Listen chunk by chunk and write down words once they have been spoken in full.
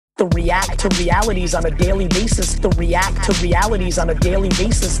the react to realities on a daily basis, the react to realities on a daily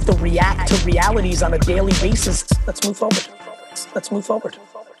basis, the react to realities on a daily basis. Let's move forward. Let's move forward.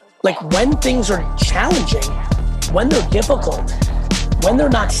 Like when things are challenging, when they're difficult, when they're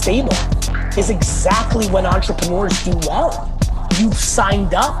not stable, is exactly when entrepreneurs do well. You've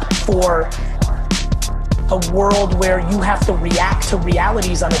signed up for a world where you have to react to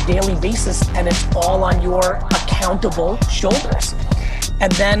realities on a daily basis, and it's all on your accountable shoulders.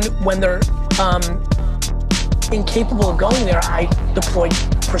 And then when they're incapable of going there, I deploy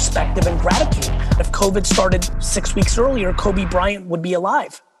perspective and gratitude. If COVID started 6 weeks earlier, Kobe Bryant would be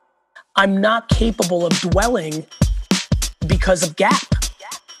alive. I'm not capable of dwelling because of G.A.P.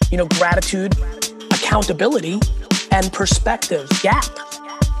 You know, gratitude, accountability, and perspective. G.A.P.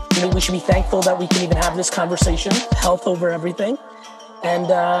 You know, we should be thankful that we can even have this conversation. Health over everything. And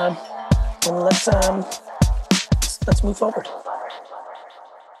let's move forward.